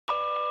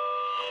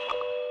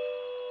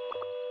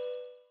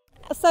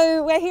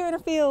So we're here in a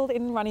field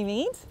in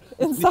Runnymede,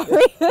 in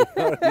Surrey.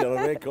 On a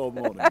very cold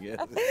morning, yes.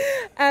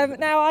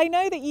 Now, I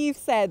know that you've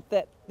said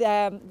that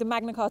the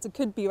Magna Carta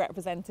could be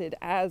represented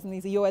as, and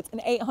these are your words, an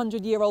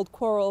 800-year-old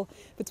quarrel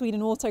between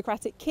an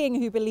autocratic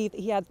king who believed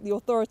that he had the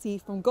authority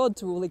from God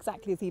to rule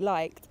exactly as he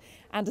liked,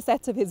 and a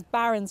set of his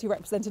barons who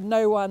represented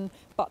no one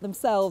but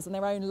themselves and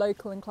their own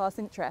local and class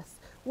interests.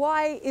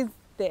 Why is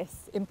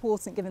this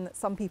important, given that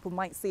some people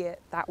might see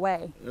it that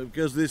way?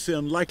 Because this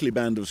unlikely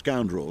band of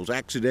scoundrels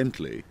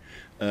accidentally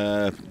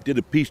did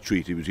a peace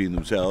treaty between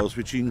themselves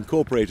which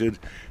incorporated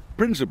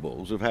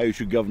principles of how you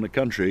should govern a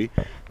country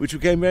which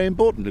became very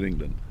important in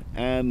England.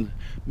 And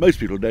most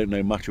people don't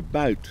know much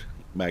about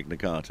Magna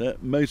Carta.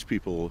 Most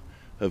people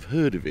have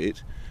heard of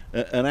it,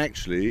 and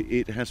actually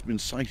it has been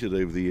cited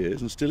over the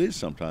years, and still is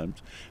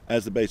sometimes,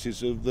 as the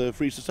basis of the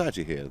free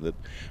society here, that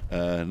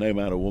no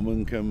man or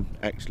woman can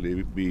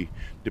actually be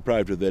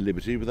deprived of their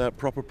liberty without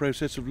proper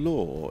process of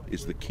law,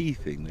 is the key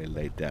thing they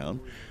laid down.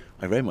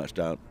 I very much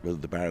doubt whether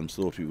the barons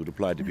thought it would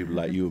apply to people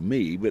like you and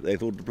me, but they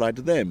thought it applied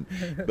to them.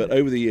 But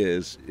over the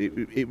years,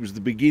 it was the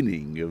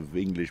beginning of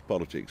English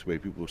politics, where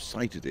people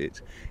cited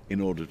it in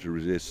order to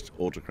resist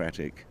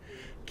autocratic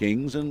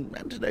kings, and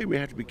today we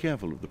have to be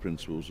careful of the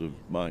principles of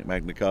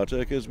Magna Carta,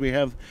 because we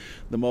have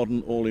the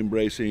modern,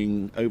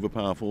 all-embracing,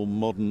 overpowerful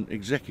modern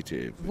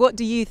executive. What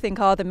do you think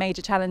are the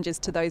major challenges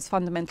to those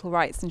fundamental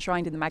rights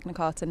enshrined in the Magna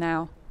Carta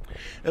now?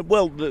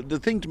 Well, the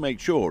thing to make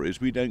sure is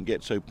we don't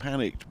get so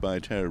panicked by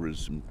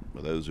terrorism,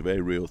 although there's a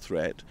very real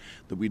threat,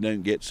 that we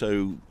don't get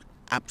so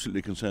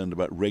absolutely concerned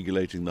about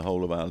regulating the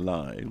whole of our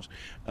lives.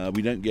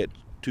 We don't get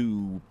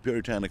too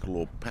puritanical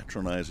or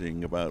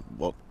patronising about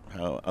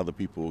how other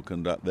people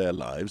conduct their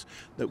lives,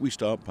 that we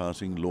start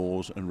passing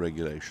laws and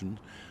regulations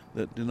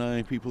that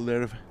deny people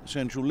their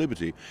essential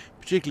liberty,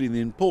 particularly the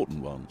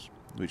important ones,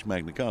 which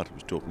Magna Carta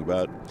was talking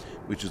about,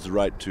 which is the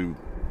right to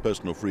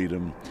personal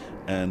freedom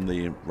and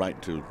the right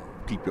to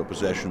keep your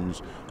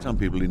possessions. Some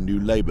people in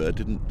New Labour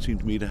didn't seem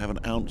to me to have an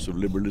ounce of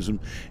liberalism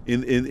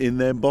in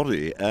their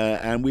body,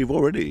 and we've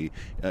already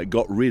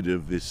got rid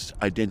of this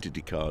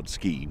identity card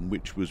scheme,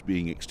 which was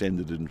being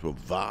extended into a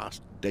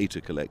vast data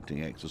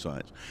collecting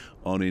exercise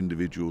on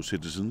individual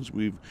citizens.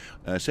 We've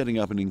setting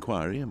up an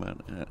inquiry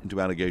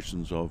into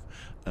allegations of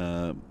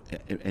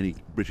any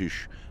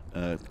British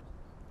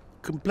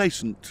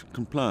complacent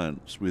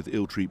compliance with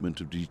ill treatment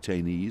of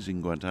detainees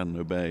in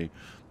Guantanamo Bay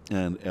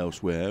and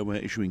elsewhere. We're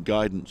issuing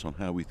guidance on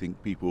how we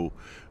think people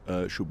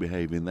should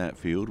behave in that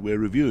field. We're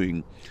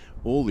reviewing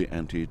all the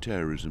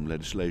anti-terrorism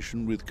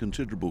legislation with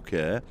considerable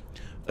care.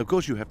 Of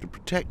course, you have to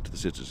protect the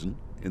citizen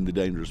in the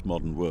dangerous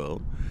modern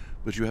world,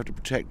 but you have to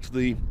protect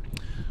the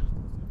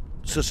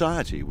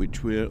society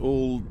which we're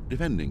all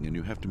defending, and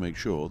you have to make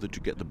sure that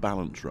you get the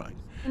balance right.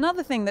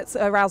 Another thing that's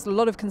aroused a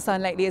lot of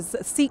concern lately is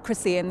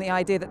secrecy, and the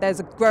idea that there's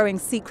a growing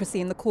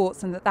secrecy in the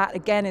courts, and that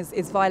again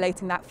is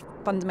violating that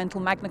fundamental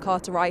Magna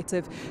Carta right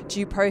of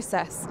due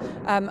process.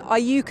 Are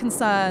you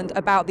concerned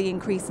about the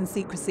increase in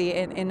secrecy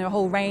in a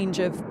whole range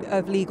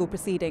of legal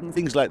proceedings?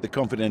 Things like the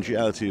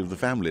confidentiality of the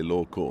family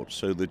law courts,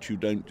 so that you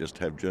don't just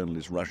have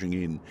journalists rushing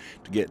in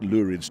to get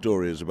lurid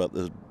stories about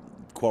the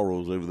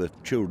quarrels over the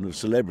children of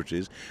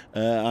celebrities,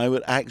 I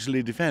would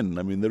actually defend.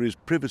 I mean, there is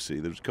privacy,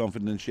 there is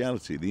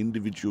confidentiality. The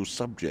individual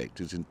subject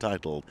is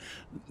entitled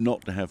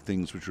not to have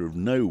things which are of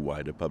no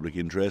wider public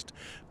interest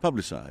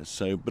publicised.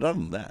 So, but other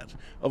than that,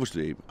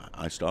 obviously,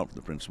 I start with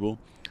the principle,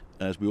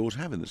 as we always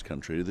have in this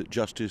country, that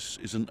justice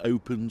is an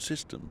open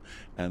system,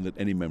 and that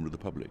any member of the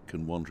public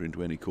can wander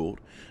into any court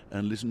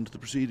and listen to the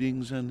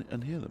proceedings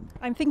and hear them.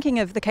 I'm thinking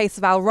of the case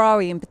of Al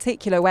Rawi in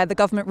particular, where the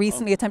government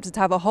recently attempted to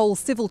have a whole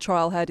civil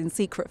trial heard in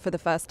secret for the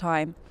first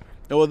time.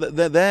 Well,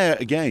 there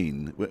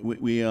again,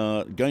 we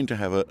are going to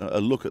have a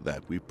look at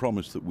that. We've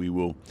promised that we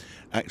will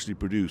actually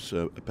produce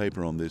a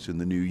paper on this in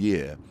the new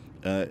year.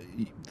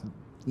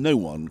 No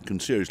one can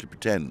seriously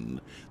pretend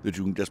that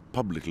you can just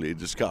publicly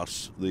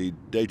discuss the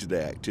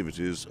day-to-day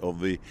activities of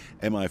the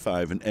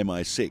MI5 and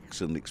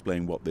MI6 and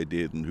explain what they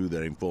did and who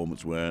their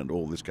informants were and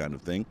all this kind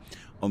of thing.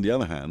 On the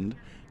other hand,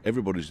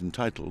 everybody's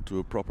entitled to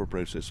a proper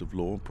process of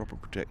law, proper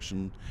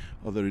protection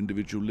of their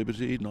individual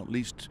liberty, not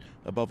least,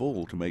 above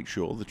all, to make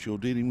sure that you're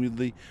dealing with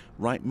the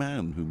right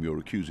man whom you're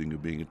accusing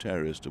of being a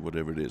terrorist or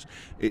whatever it is.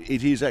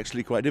 It is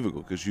actually quite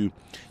difficult, because you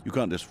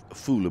can't just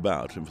fool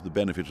about and, for the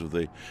benefit of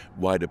the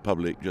wider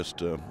public,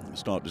 just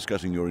start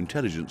discussing your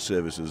intelligence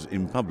services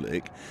in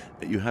public.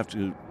 You have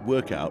to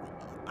work out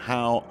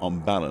how, on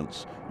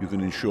balance, you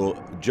can ensure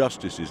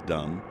justice is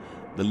done,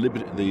 the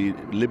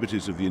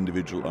liberties of the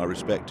individual are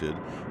respected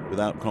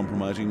without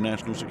compromising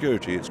national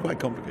security. It's quite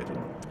complicated.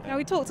 Now,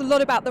 we talked a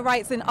lot about the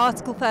rights in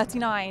Article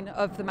 39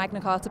 of the Magna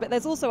Carta, but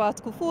there's also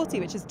Article 40,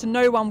 which is to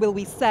no one will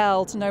we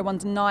sell, to no one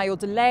deny or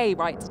delay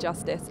right to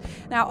justice.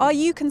 Now, are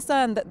you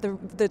concerned that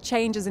the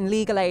changes in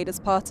legal aid as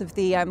part of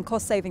the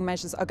cost-saving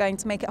measures are going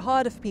to make it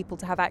harder for people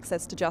to have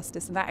access to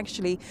justice, and that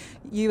actually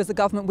you as a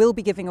government will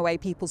be giving away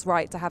people's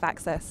right to have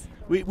access?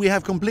 We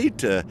have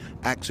complete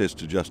access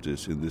to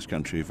justice in this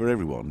country for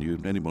everyone.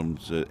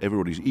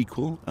 everybody's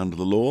equal under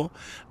the law.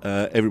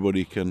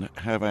 Everybody can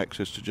have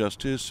access to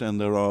justice, and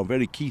there are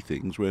very key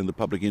things where in the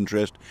public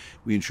interest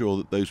we ensure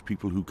that those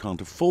people who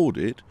can't afford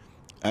it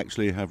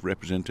actually have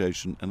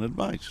representation and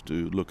advice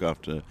to look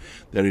after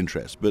their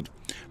interests. But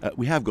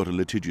we have got a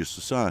litigious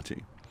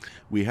society.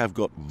 We have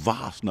got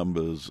vast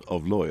numbers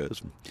of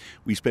lawyers.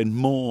 We spend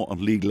more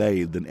on legal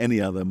aid than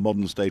any other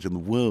modern state in the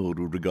world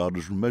would regard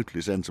as remotely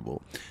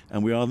sensible.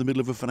 And we are in the middle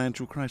of a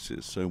financial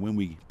crisis. So when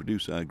we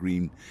produce our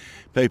green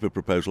paper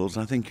proposals,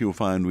 I think you'll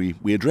find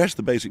we address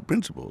the basic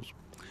principles,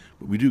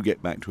 but we do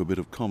get back to a bit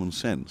of common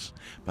sense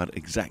about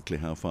exactly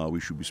how far we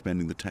should be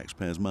spending the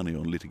taxpayers' money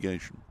on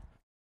litigation.